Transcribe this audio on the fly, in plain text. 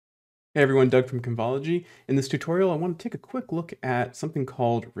Hey everyone, Doug from Convology. In this tutorial, I want to take a quick look at something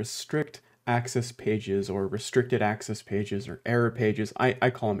called restrict access pages or restricted access pages or error pages. I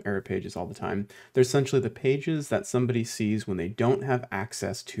call them error pages all the time. They're essentially the pages that somebody sees when they don't have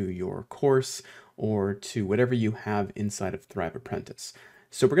access to your course or to whatever you have inside of Thrive Apprentice.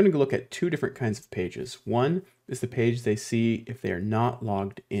 So we're going to look at two different kinds of pages. One is the page they see if they are not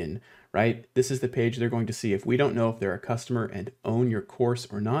logged in, right? This is the page they're going to see if we don't know if they're a customer and own your course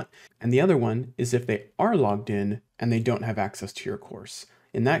or not. And the other one is if they are logged in and they don't have access to your course.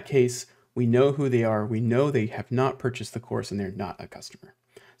 In that case, we know who they are. We know they have not purchased the course and they're not a customer.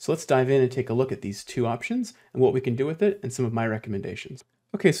 So let's dive in and take a look at these two options and what we can do with it and some of my recommendations.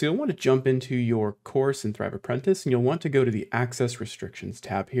 Okay, so you'll want to jump into your course in Thrive Apprentice and you'll want to go to the Access Restrictions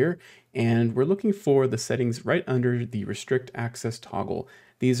tab here. And we're looking for the settings right under the Restrict Access toggle.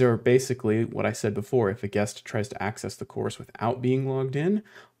 These are basically what I said before, if a guest tries to access the course without being logged in,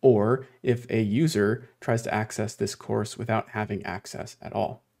 or if a user tries to access this course without having access at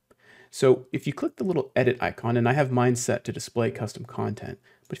all. So if you click the little edit icon, and I have mine set to display custom content,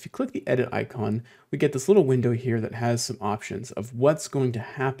 but if you click the edit icon, we get this little window here that has some options of what's going to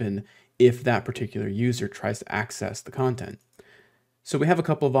happen if that particular user tries to access the content. So we have a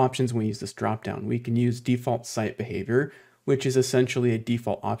couple of options when we use this dropdown. We can use default site behavior, which is essentially a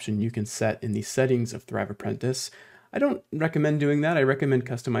default option you can set in the settings of Thrive Apprentice. I don't recommend doing that. I recommend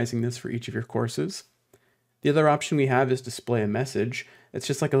customizing this for each of your courses. The other option we have is display a message. It's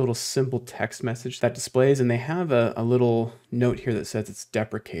just like a little simple text message that displays, and they have a little note here that says it's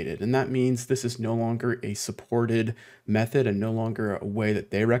deprecated. And that means this is no longer a supported method and no longer a way that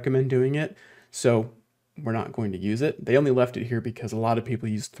they recommend doing it. So we're not going to use it. They only left it here because a lot of people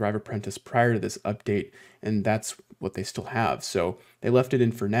used Thrive Apprentice prior to this update, and that's what they still have. So they left it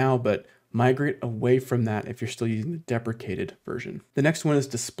in for now, but migrate away from that if you're still using the deprecated version. The next one is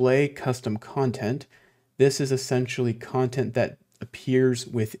display custom content. This is essentially content that appears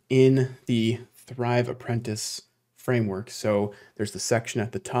within the Thrive Apprentice framework. So there's the section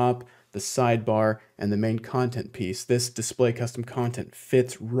at the top, the sidebar, and the main content piece. This display custom content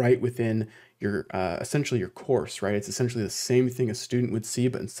fits right within your essentially your course, right? It's essentially the same thing a student would see,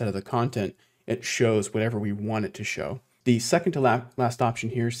 but instead of the content, it shows whatever we want it to show. The second to last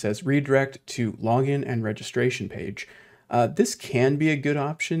option here says redirect to login and registration page. This can be a good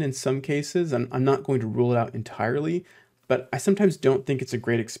option in some cases. I'm not going to rule it out entirely, but I sometimes don't think it's a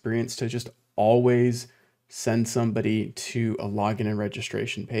great experience to just always send somebody to a login and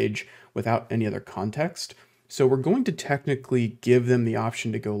registration page without any other context. So we're going to technically give them the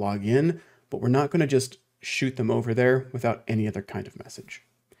option to go log in, but we're not going to just shoot them over there without any other kind of message.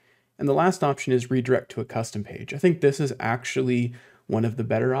 And the last option is redirect to a custom page. I think this is actually one of the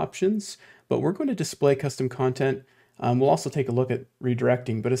better options, but we're going to display custom content. We'll also take a look at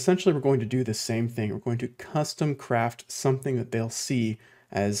redirecting, but essentially we're going to do the same thing. We're going to custom craft something that they'll see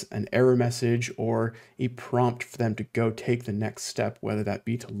as an error message or a prompt for them to go take the next step, whether that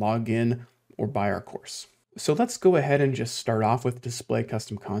be to log in or buy our course. So let's go ahead and just start off with display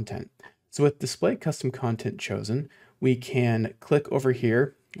custom content. So with display custom content chosen, we can click over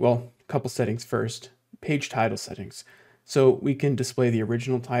here. Well, a couple settings first, page title settings. So we can display the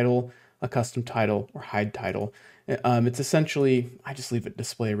original title, a custom title, or hide title. It's essentially, I just leave it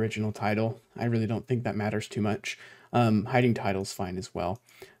display original title. I really don't think that matters too much. Hiding title is fine as well.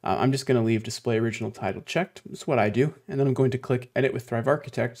 I'm just going to leave display original title checked. That's what I do. And then I'm going to click edit with Thrive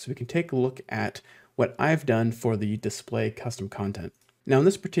Architect so we can take a look at what I've done for the display custom content. Now in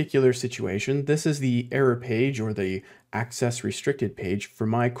this particular situation, this is the error page or the access restricted page for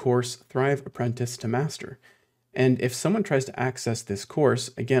my course, Thrive Apprentice to Master. And if someone tries to access this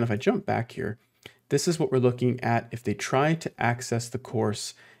course, again, if I jump back here, this is what we're looking at if they try to access the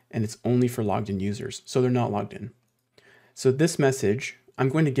course and it's only for logged in users, so they're not logged in. So this message, I'm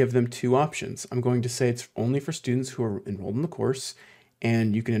going to give them two options. I'm going to say it's only for students who are enrolled in the course,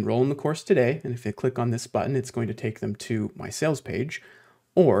 and you can enroll in the course today, and if they click on this button, it's going to take them to my sales page.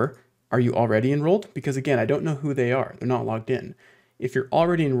 Or, are you already enrolled? Because again, I don't know who they are. They're not logged in. If you're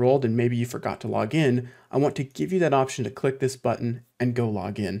already enrolled and maybe you forgot to log in, I want to give you that option to click this button and go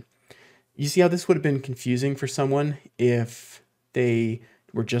log in. You see how this would have been confusing for someone if they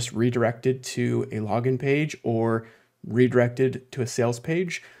were just redirected to a login page or redirected to a sales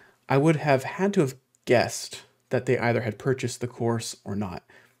page? I would have had to have guessed that they either had purchased the course or not.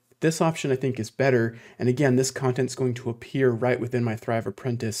 This option I think is better, and again, this content is going to appear right within my Thrive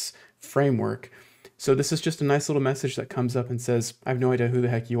Apprentice framework. So this is just a nice little message that comes up and says, I have no idea who the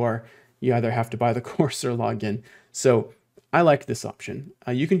heck you are. You either have to buy the course or log in. So I like this option.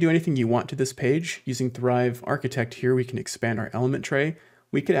 You can do anything you want to this page. Using Thrive Architect here, we can expand our element tray.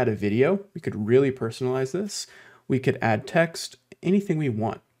 We could add a video. We could really personalize this. We could add text, anything we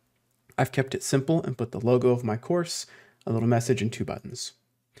want. I've kept it simple and put the logo of my course, a little message, and 2 buttons.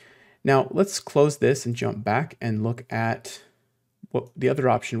 Now let's close this and jump back and look at what the other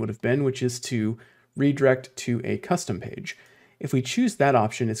option would have been, which is to redirect to a custom page. If we choose that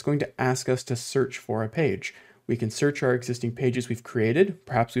option, it's going to ask us to search for a page. We can search our existing pages we've created.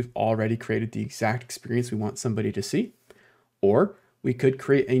 Perhaps we've already created the exact experience we want somebody to see, or we could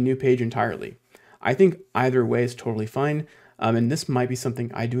create a new page entirely. I think either way is totally fine. And this might be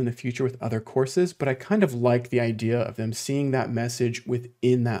something I do in the future with other courses, but I kind of like the idea of them seeing that message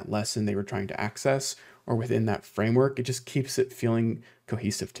within that lesson they were trying to access or within that framework. It just keeps it feeling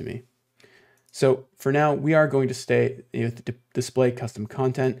cohesive to me. So for now, we are going to stay with display custom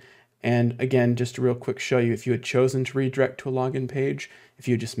content. And again, just to real quick show you, if you had chosen to redirect to a login page, if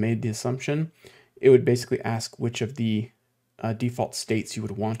you had just made the assumption, it would basically ask which of the default states you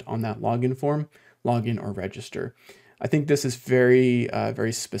would want on that login form, login or register. I think this is very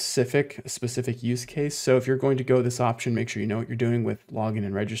specific, a specific use case. So if you're going to go this option, make sure you know what you're doing with login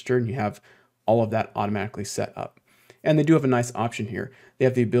and register, and you have all of that automatically set up. And they do have a nice option here. They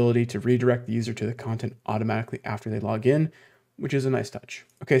have the ability to redirect the user to the content automatically after they log in, which is a nice touch.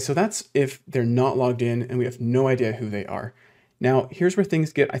 Okay, so that's if they're not logged in and we have no idea who they are. Now, here's where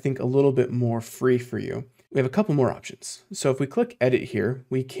things get, I think, a little bit more free for you. We have a couple more options. So if we click edit here,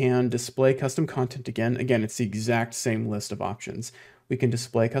 we can display custom content again. Again, it's the exact same list of options. We can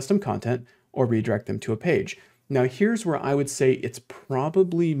display custom content or redirect them to a page. Now here's where I would say it's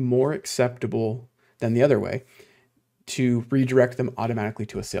probably more acceptable than the other way to redirect them automatically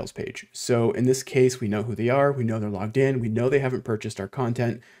to a sales page. So in this case, we know who they are, we know they're logged in, we know they haven't purchased our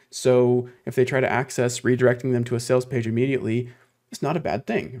content. So if they try to access redirecting them to a sales page immediately, it's not a bad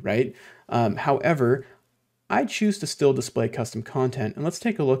thing, right? However, I choose to still display custom content, and let's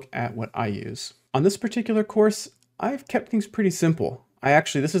take a look at what I use. On this particular course, I've kept things pretty simple.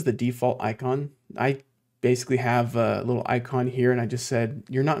 This is the default icon. I basically have a little icon here, and I just said,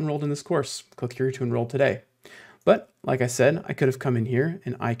 you're not enrolled in this course. Click here to enroll today. But like I said, I could have come in here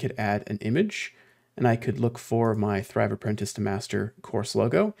and I could add an image, and I could look for my Thrive Apprentice to Master course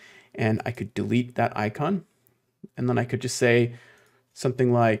logo, and I could delete that icon. And then I could just say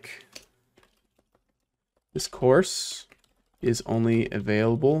something like, this course is only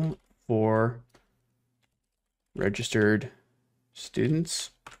available for registered students,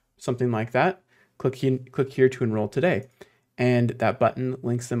 something like that. Click here to enroll today. And that button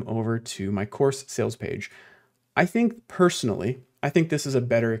links them over to my course sales page. I think personally, this is a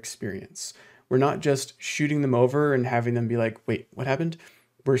better experience. We're not just shooting them over and having them be like, wait, what happened?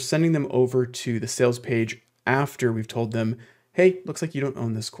 We're sending them over to the sales page after we've told them, hey, looks like you don't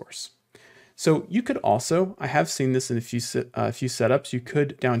own this course. So you could also, I have seen this in a few setups, you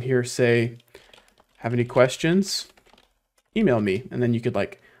could down here say, have any questions? Email me. And then you could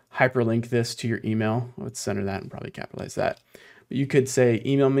like hyperlink this to your email. Let's center that and probably capitalize that. But you could say,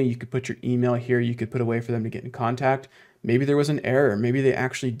 email me. You could put your email here. You could put a way for them to get in contact. Maybe there was an error. Maybe they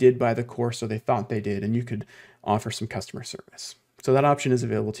actually did buy the course or they thought they did, and you could offer some customer service. So that option is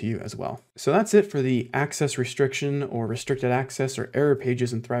available to you as well. So that's it for the access restriction or restricted access or error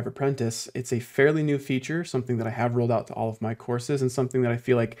pages in Thrive Apprentice. It's a fairly new feature, something that I have rolled out to all of my courses and something that I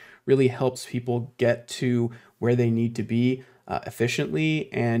feel like really helps people get to where they need to be efficiently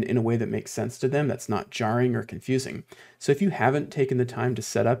and in a way that makes sense to them, that's not jarring or confusing. So if you haven't taken the time to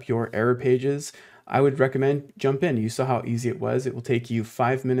set up your error pages, I would recommend jump in. You saw how easy it was. It will take you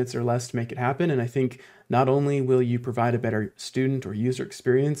 5 minutes or less to make it happen. And I think not only will you provide a better student or user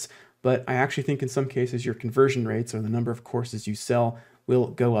experience, but I actually think in some cases your conversion rates or the number of courses you sell will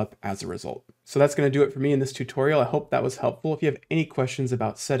go up as a result. So that's going to do it for me in this tutorial. I hope that was helpful. If you have any questions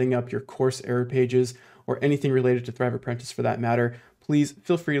about setting up your course error pages or anything related to Thrive Apprentice for that matter, please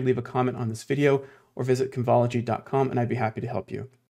feel free to leave a comment on this video or visit convology.com and I'd be happy to help you.